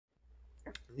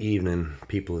Evening,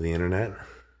 people of the internet.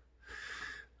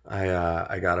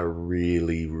 I got a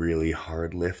really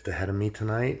hard lift ahead of me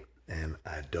tonight, and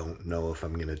I don't know if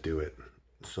I'm gonna do it.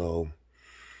 So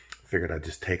I figured I'd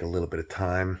just take a little bit of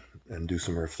time and do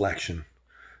some reflection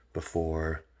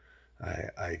before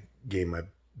I gave my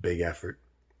big effort.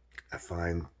 I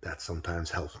find that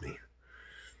sometimes helps me.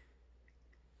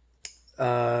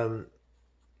 Um,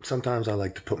 Sometimes I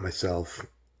like to put myself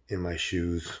in my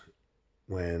shoes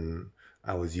when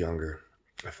I was younger.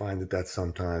 I find that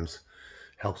sometimes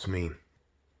helps me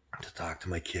to talk to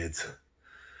my kids.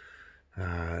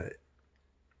 Uh,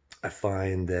 I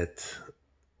find that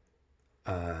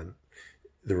uh,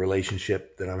 the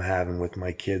relationship that I'm having with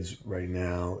my kids right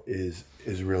now is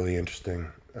really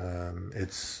interesting.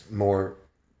 It's more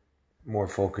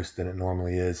focused than it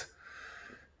normally is.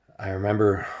 I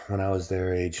remember when I was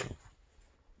their age.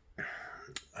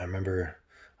 I remember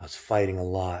I was fighting a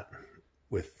lot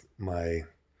with my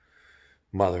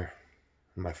mother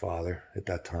and my father at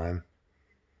that time.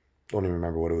 Don't even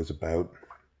remember what it was about,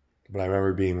 but I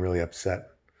remember being really upset.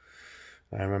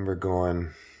 I remember going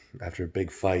after a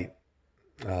big fight,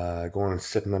 going and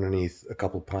sitting underneath a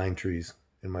couple pine trees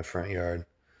in my front yard.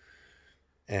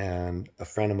 And a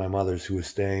friend of my mother's who was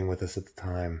staying with us at the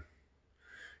time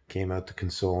came out to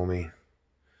console me.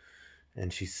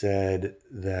 And she said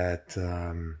that,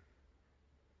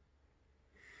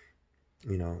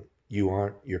 you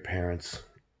aren't your parents.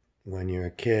 When you're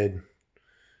a kid,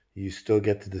 you still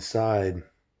get to decide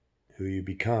who you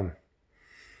become.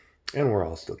 And we're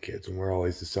all still kids, and we're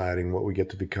always deciding what we get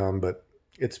to become, but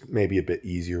it's maybe a bit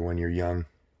easier when you're young.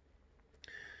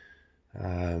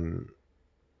 Um,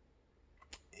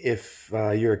 if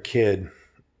you're a kid,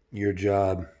 your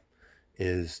job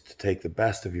is to take the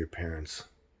best of your parents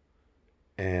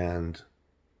and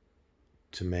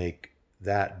to make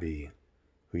that be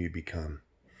who you become.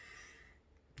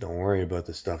 Don't worry about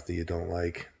the stuff that you don't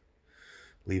like.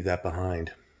 Leave that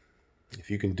behind.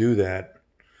 If you can do that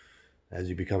as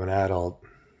you become an adult,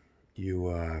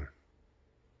 you've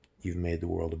made the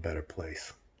world a better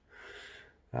place.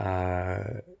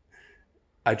 I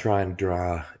try and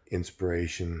draw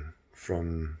inspiration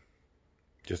from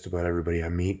just about everybody I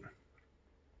meet.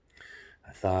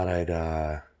 I thought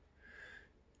I'd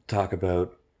talk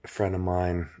about a friend of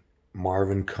mine,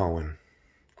 Marvin Cohen.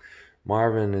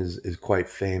 Marvin is quite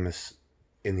famous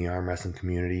in the arm wrestling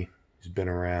community. He's been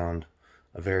around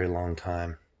a very long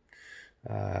time.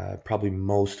 Probably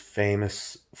most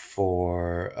famous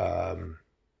for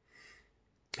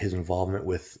his involvement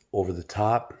with Over the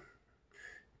Top.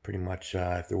 Pretty much,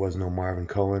 if there was no Marvin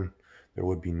Cohen, there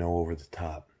would be no Over the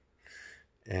Top.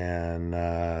 And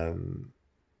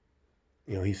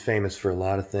he's famous for a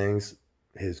lot of things.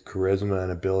 His charisma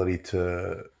and ability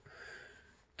to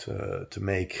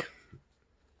make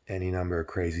any number of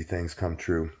crazy things come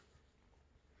true.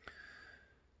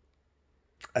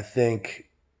 I think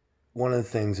one of the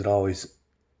things that always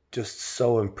just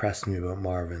so impressed me about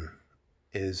Marvin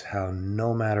is how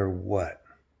no matter what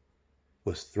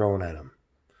was thrown at him,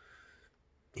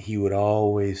 he would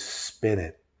always spin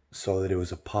it so that it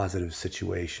was a positive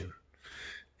situation.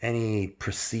 Any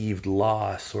perceived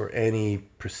loss or any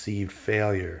perceived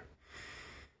failure,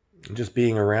 just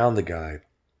being around the guy,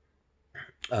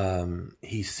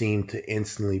 he seemed to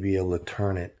instantly be able to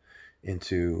turn it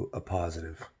into a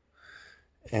positive.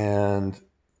 And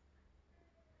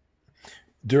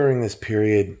during this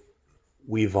period,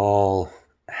 we've all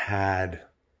had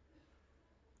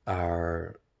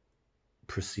our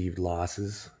perceived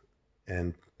losses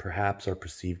and perhaps our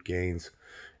perceived gains,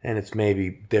 and it's maybe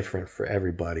different for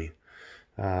everybody.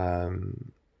 So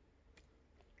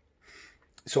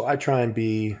I try and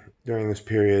be, during this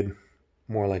period,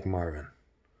 more like Marvin.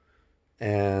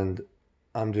 And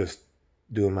I'm just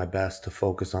doing my best to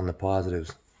focus on the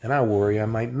positives. And I worry I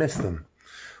might miss them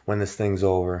when this thing's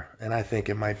over. And I think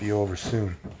it might be over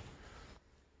soon.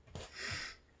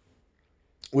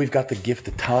 We've got the gift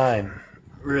of time,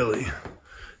 really.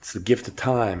 It's the gift of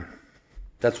time.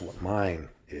 That's what mine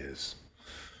is.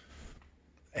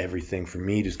 Everything for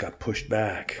me just got pushed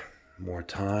back. More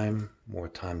time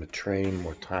to train,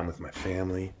 more time with my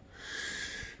family.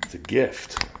 It's a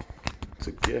gift. It's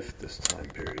a gift, this time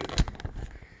period.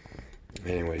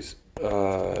 Anyways,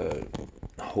 I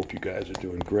hope you guys are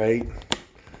doing great.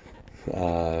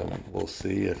 We'll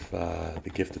see if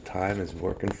the gift of time is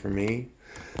working for me,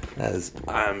 as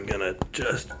I'm gonna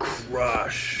just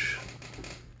crush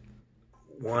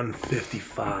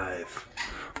 155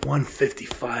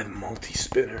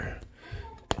 multispinner.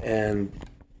 And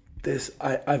this,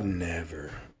 I've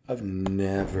never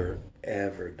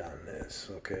ever done this,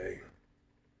 okay?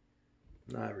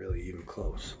 Not really even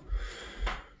close.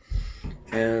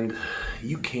 And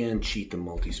you can cheat the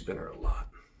multi-spinner a lot.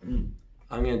 I'm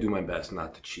gonna do my best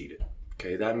not to cheat it.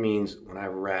 Okay, that means when I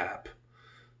wrap,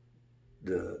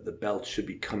 the belt should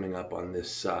be coming up on this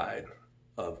side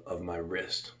of my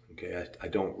wrist. Okay, I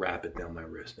don't wrap it down my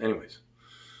wrist. Anyways,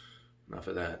 enough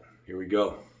of that. Here we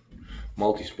go.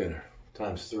 Multi-spinner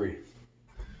times 3.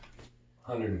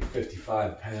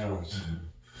 155 pounds.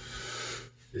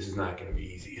 This is not gonna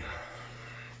be easy.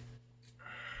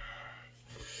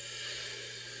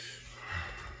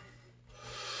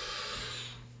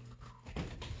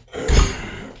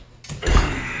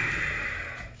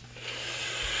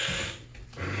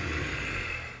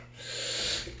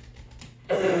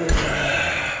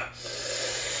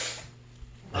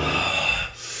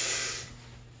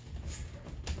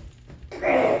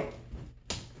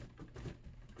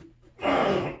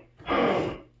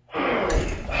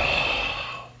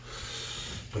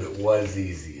 But it was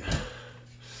easy.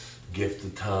 Gift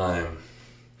of time.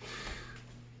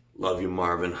 Love you,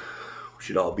 Marvin. We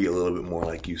should all be a little bit more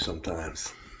like you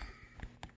sometimes.